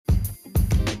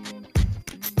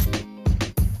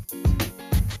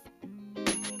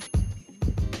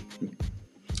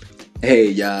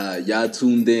Hey, y'all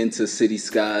tuned in to City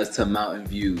Skies to Mountain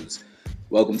Views.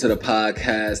 Welcome to the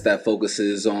podcast that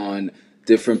focuses on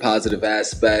different positive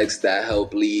aspects that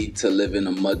help lead to living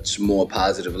a much more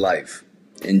positive life.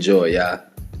 Enjoy, y'all.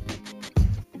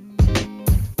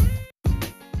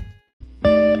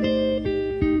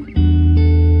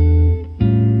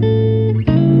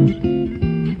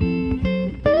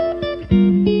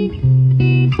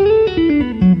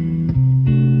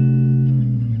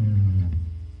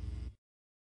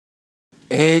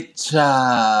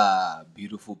 Echa,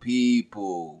 beautiful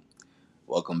people.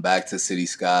 Welcome back to City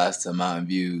Skies to Mountain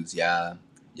Views, y'all.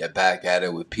 You're back at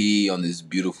it with P on this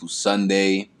beautiful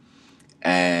Sunday.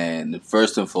 And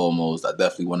first and foremost, I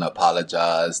definitely want to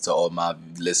apologize to all my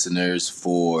listeners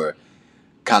for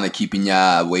kind of keeping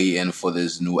y'all waiting for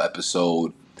this new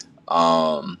episode.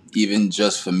 Even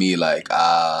just for me, like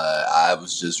I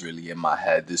was just really in my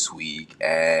head this week,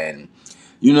 and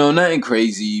nothing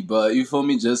crazy, but you feel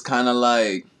me, just kind of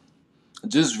like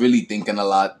just really thinking a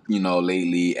lot,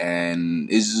 lately, and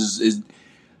it's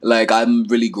like I'm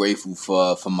really grateful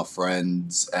for my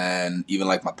friends and even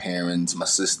like my parents, my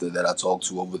sister that I talked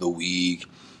to over the week.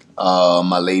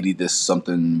 My lady did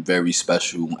something very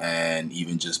special and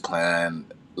even just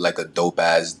planned like a dope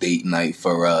ass date night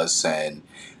for us. And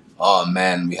oh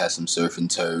man, we had some surf and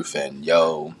turf, and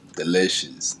yo,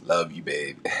 delicious. Love you,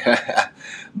 babe.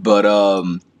 But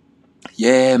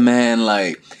yeah, man,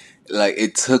 like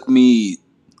it took me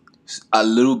a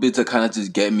little bit to kind of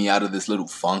just get me out of this little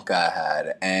funk I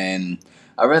had, and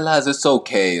I realized it's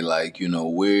okay. Like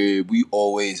we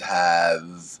always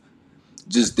have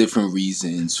just different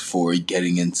reasons for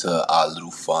getting into our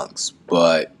little funks,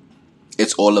 but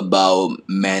it's all about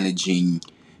managing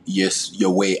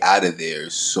your way out of there.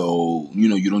 So you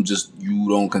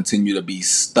don't continue to be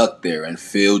stuck there and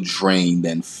feel drained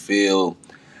and feel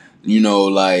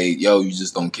like yo, you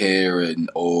just don't care, and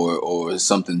or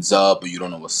something's up or you don't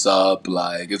know what's up.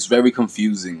 Like it's very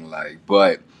confusing, like,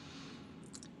 but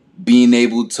being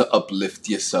able to uplift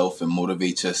yourself and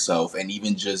motivate yourself and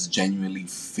even just genuinely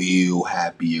feel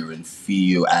happier and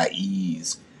feel at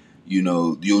ease,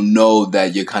 you'll know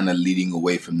that you're kind of leading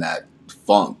away from that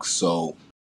funk.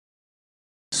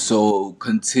 So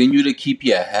continue to keep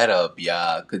your head up,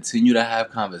 y'all. Continue to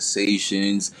have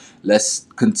conversations. Let's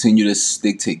continue to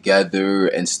stick together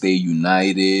and stay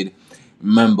united.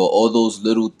 Remember, all those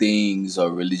little things are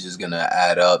really just gonna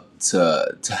add up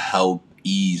to help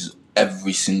ease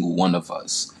every single one of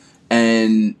us.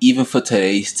 And even for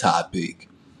today's topic,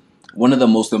 one of the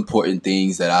most important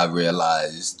things that I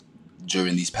realized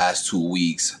during these past 2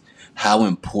 weeks, how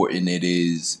important it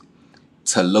is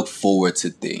to look forward to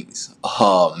things.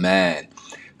 Oh man,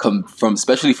 come from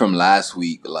especially from last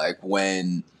week, like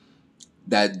when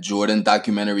that Jordan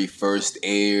documentary first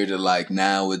aired. Like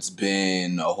now it's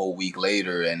been a whole week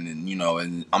later, and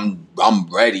I'm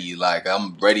ready. Like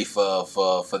I'm ready for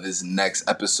this next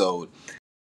episode.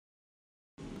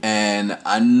 And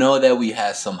I know that we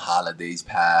had some holidays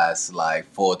pass, like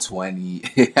 420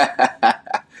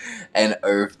 and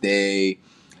Earth Day.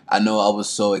 I know I was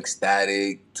so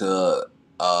ecstatic to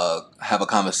have a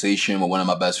conversation with one of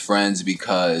my best friends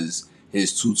because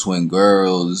his two twin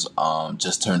girls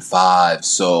just turned 5.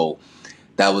 So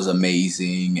that was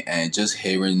amazing. And just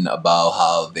hearing about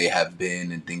how they have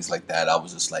been and things like that, I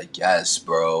was just like, yes,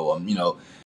 bro.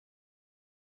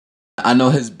 I know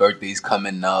his birthday's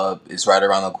coming up. It's right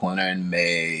around the corner in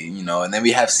May, and then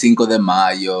we have Cinco de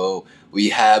Mayo. We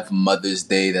have Mother's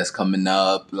Day that's coming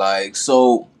up. Like,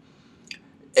 so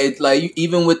it like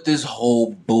even with this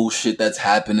whole bullshit that's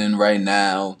happening right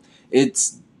now,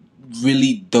 it's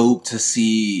really dope to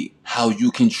see how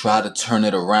you can try to turn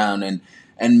it around and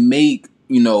make,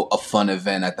 a fun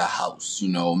event at the house,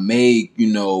 make,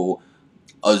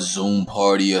 a Zoom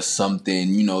party or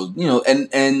something,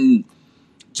 and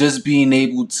just being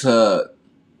able to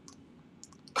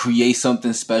create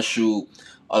something special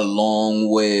along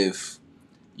with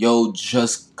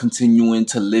just continuing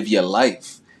to live your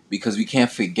life, because we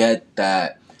can't forget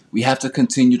that we have to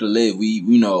continue to live. We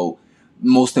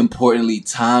most importantly,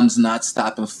 time's not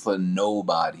stopping for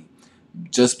nobody.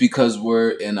 Just because we're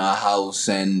in our house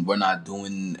and we're not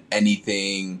doing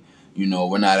anything,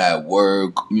 we're not at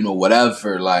work,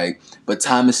 whatever, like, but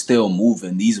time is still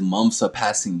moving. These months are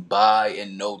passing by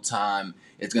in no time.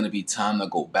 It's going to be time to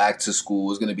go back to school.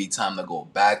 It's going to be time to go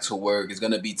back to work. It's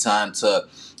going to be time to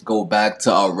go back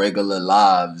to our regular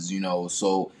lives,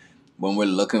 So when we're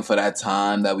looking for that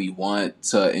time that we want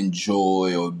to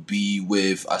enjoy or be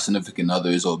with our significant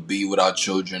others or be with our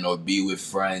children or be with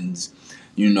friends,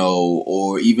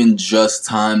 or even just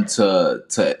time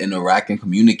to interact and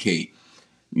communicate,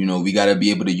 We got to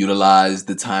be able to utilize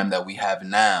the time that we have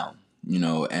now,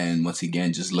 and once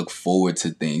again, just look forward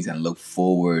to things and look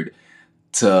forward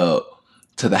to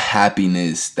the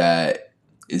happiness that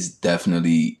is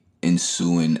definitely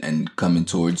ensuing and coming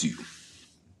towards you.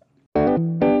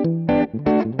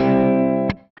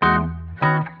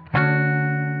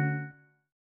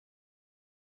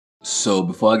 So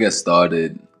before I get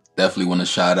started, definitely want to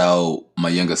shout out my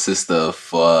younger sister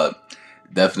for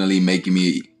definitely making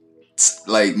me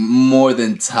like more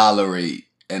than tolerate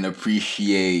and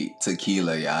appreciate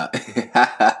tequila, yeah.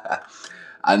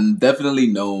 I'm definitely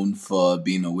known for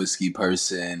being a whiskey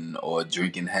person or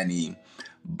drinking Henny,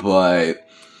 but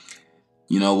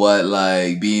you know what?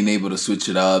 Like being able to switch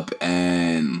it up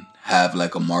and have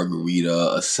like a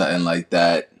margarita or something like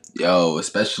that, yo,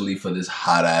 especially for this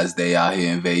hot ass day out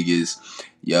here in Vegas,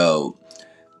 yo,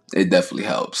 it definitely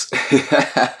helps.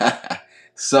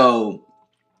 So,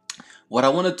 what I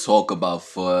want to talk about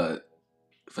for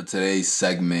today's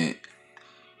segment,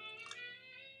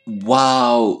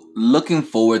 while looking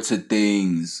forward to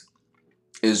things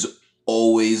is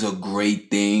always a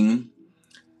great thing,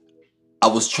 I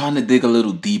was trying to dig a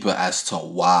little deeper as to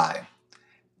why.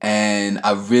 And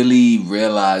I really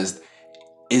realized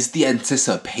it's the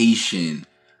anticipation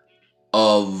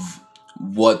of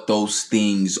what those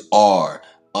things are,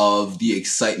 of the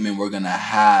excitement we're going to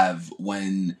have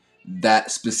when that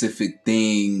specific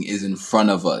thing is in front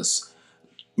of us.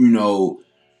 We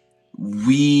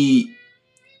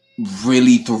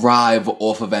really thrive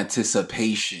off of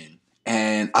anticipation.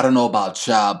 And I don't know about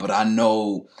y'all, but I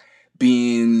know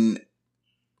being,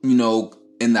 in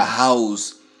the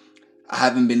house, I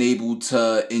haven't been able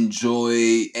to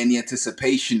enjoy any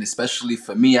anticipation, especially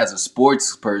for me as a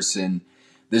sports person.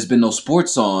 There's been no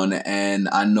sports on, and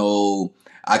I know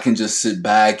I can just sit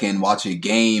back and watch a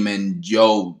game and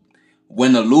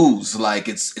win or lose. Like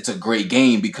it's a great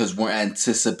game because we're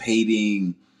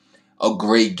anticipating a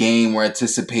great game. We're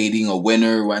anticipating a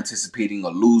winner. We're anticipating a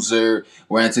loser.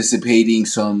 We're anticipating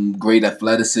some great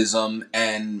athleticism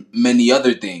and many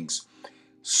other things.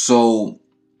 So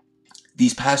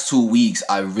these past 2 weeks,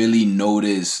 I really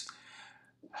noticed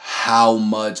how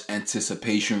much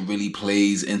anticipation really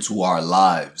plays into our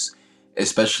lives,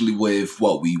 especially with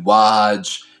what we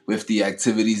watch, with the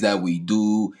activities that we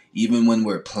do, even when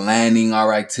we're planning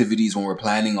our activities, when we're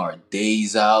planning our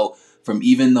days out, from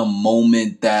even the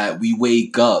moment that we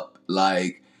wake up,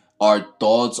 like our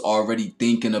thoughts already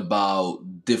thinking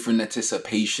about different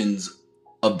anticipations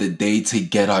of the day to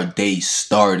get our day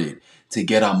started, to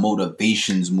get our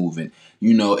motivations moving.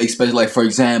 Especially like for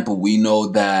example, we know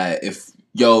that if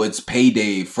it's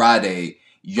payday Friday,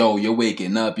 you're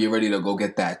waking up, you're ready to go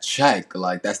get that check.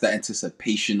 Like that's the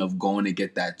anticipation of going to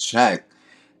get that check.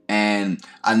 And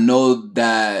I know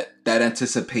that that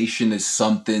anticipation is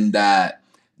something that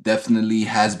definitely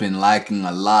has been lacking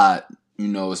a lot,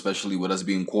 especially with us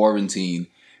being quarantined.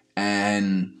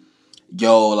 And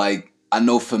like I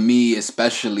know for me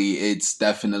especially, it's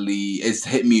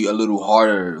hit me a little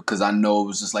harder because I know it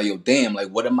was just like, damn, like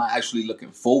what am I actually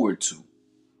looking forward to?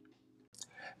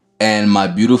 And my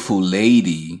beautiful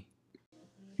lady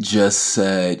just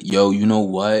said, you know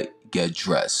what? Get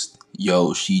dressed.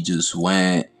 She just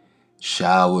went,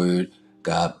 showered,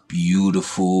 got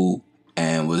beautiful,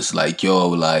 and was like,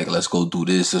 like, let's go do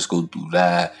this, let's go do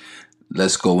that.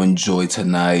 Let's go enjoy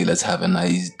tonight. Let's have a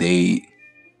nice date.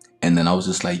 And then I was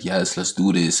just like, yes, let's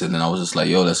do this. And then I was just like,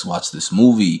 let's watch this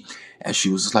movie. And she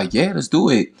was just like, yeah, let's do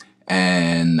it.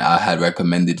 And I had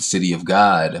recommended City of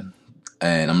God.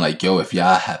 And I'm like, if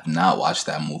y'all have not watched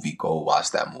that movie, go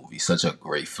watch that movie. Such a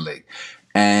great flick.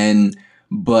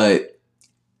 But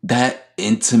that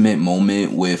intimate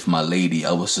moment with my lady,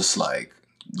 I was just like,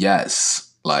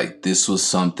 yes, like this was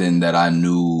something that I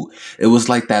knew. It was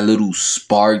like that little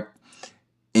spark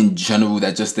in general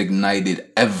that just ignited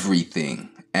everything.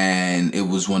 And it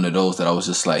was one of those that I was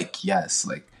just like, yes,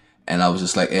 like, and I was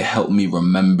just like, it helped me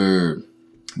remember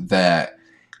that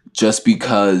just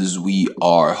because we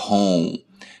are home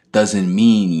doesn't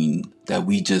mean that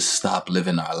we just stop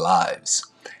living our lives.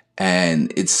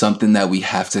 And it's something that we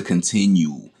have to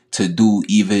continue to do,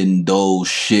 even though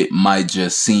shit might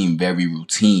just seem very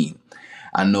routine.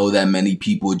 I know that many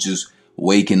people just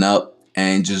waking up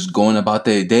and just going about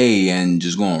their day and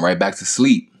just going right back to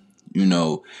sleep.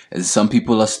 And some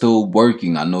people are still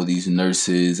working. I know these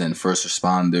nurses and first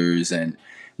responders and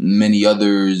many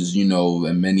others,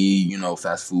 and many,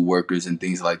 fast food workers and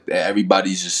things like that.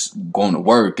 Everybody's just going to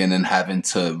work and then having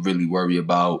to really worry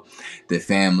about their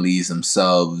families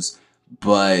themselves.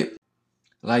 But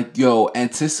like,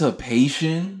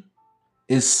 anticipation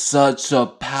is such a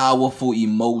powerful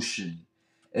emotion.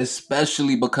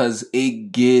 especially because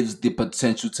it gives the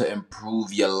potential to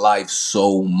improve your life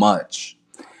so much.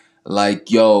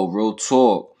 Like, yo, real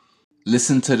talk.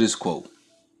 Listen to this quote.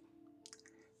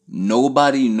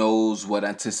 Nobody knows what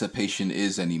anticipation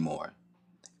is anymore.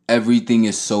 Everything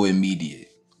is so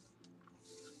immediate.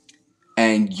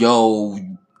 And yo,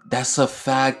 that's a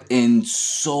fact in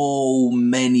so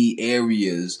many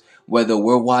areas. Whether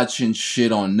we're watching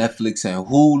shit on Netflix and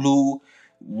Hulu,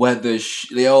 whether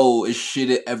yo, it's shit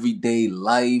in everyday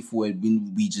life where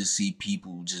we just see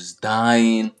people just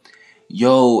dying.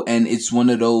 Yo, and it's one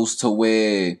of those to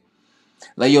where,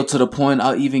 like, yo, to the point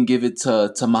I'll even give it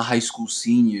to my high school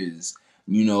seniors,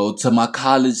 to my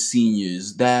college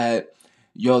seniors that,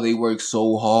 yo, they worked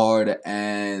so hard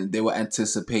and they were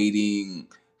anticipating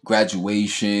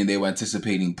graduation, they were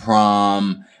anticipating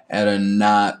prom, and are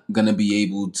not gonna be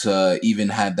able to even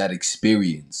have that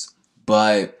experience.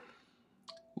 But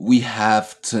we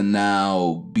have to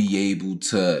now be able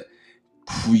to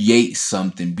create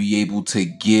something, be able to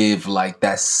give like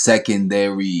that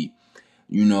secondary,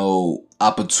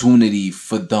 opportunity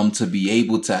for them to be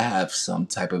able to have some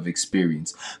type of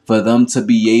experience, for them to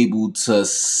be able to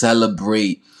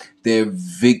celebrate their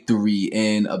victory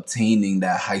in obtaining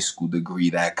that high school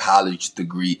degree, that college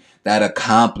degree, that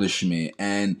accomplishment.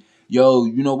 And yo,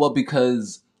 you know what?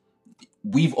 Because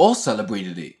we've all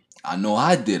celebrated it. I know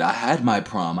I did. I had my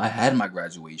prom, I had my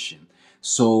graduation.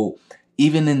 So,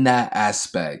 even in that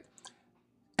aspect,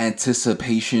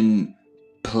 anticipation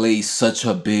plays such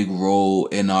a big role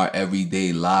in our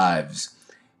everyday lives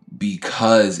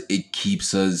because it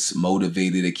keeps us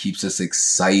motivated, it keeps us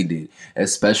excited,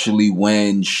 especially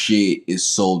when shit is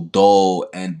so dull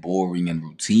and boring and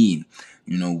routine.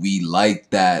 We like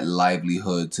that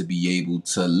livelihood to be able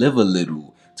to live a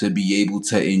little, to be able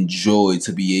to enjoy,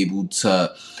 to be able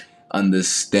to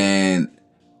understand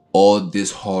all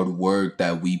this hard work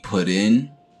that we put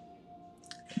in.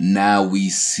 Now we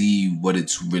see what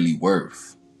it's really worth.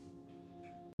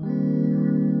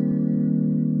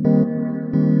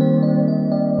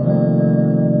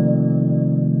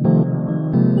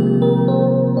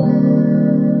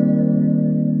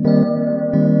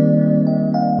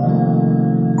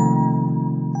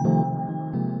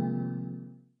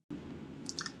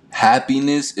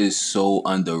 Happiness is so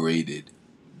underrated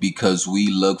because we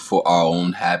look for our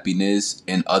own happiness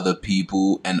in other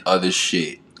people and other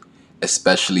shit,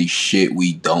 especially shit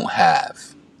we don't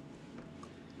have.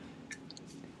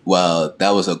 Well,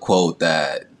 that was a quote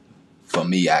that, for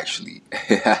me actually,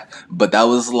 but that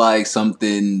was like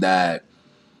something that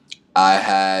I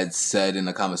had said in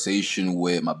a conversation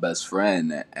with my best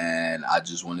friend, and I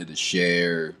just wanted to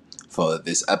share for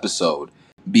this episode.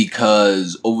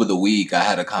 Because over the week I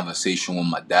had a conversation with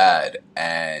my dad,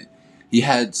 and he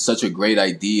had such a great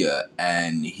idea,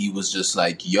 and he was just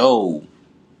like, yo,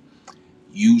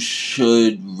 you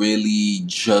should really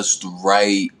just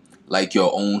write like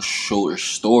your own short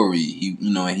story.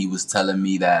 And he was telling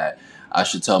me that I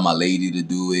should tell my lady to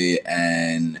do it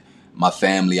and my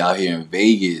family out here in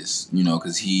Vegas,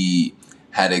 because he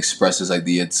had expressed his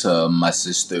idea to my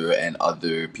sister and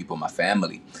other people in my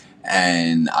family.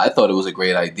 And I thought it was a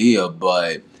great idea,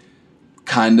 but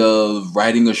kind of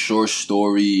writing a short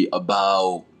story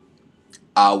about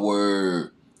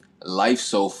our life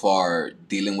so far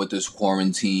dealing with this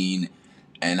quarantine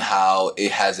and how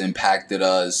it has impacted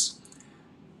us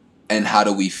and how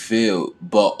do we feel,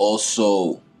 but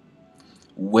also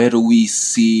where do we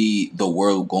see the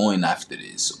world going after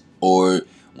this? Or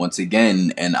once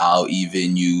again, and I'll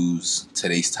even use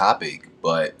today's topic,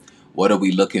 but what are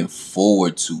we looking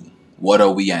forward to? What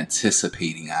are we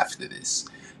anticipating after this?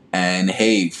 And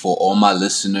hey, for all my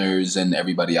listeners and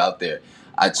everybody out there,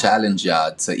 I challenge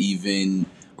y'all to even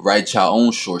write your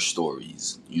own short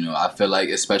stories. I feel like,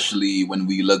 especially when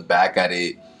we look back at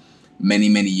it many,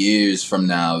 many years from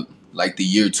now, like the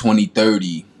year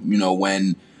 2030,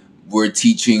 when we're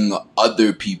teaching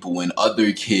other people and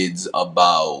other kids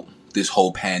about this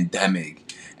whole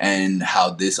pandemic and how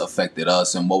this affected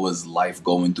us and what was life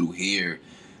going through here.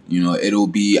 It'll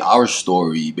be our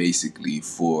story basically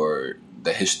for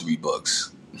the history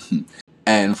books.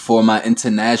 And for my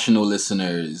international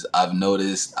listeners, I've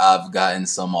noticed I've gotten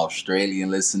some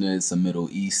Australian listeners, some Middle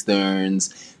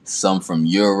Easterns, some from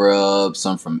Europe,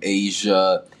 some from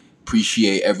Asia.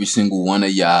 Appreciate every single one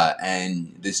of y'all,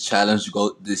 and this challenge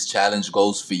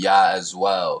goes for y'all as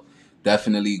well.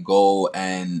 Definitely go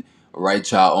and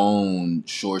write your own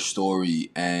short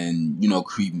story, and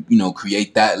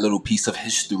create that little piece of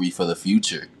history for the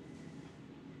future.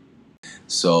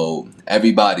 So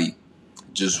everybody,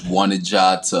 just wanted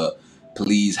y'all to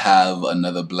please have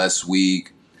another blessed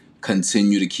week.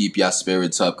 Continue to keep your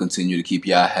spirits up. Continue to keep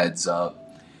your heads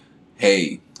up.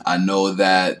 Hey, I know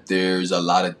that there's a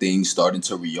lot of things starting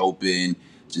to reopen.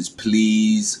 Just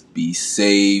please be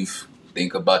safe.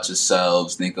 Think about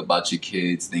yourselves. Think about your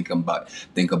kids. Think about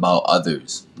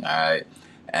others. All right,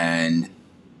 and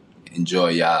enjoy,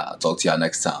 y'all. I'll talk to y'all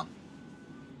next time.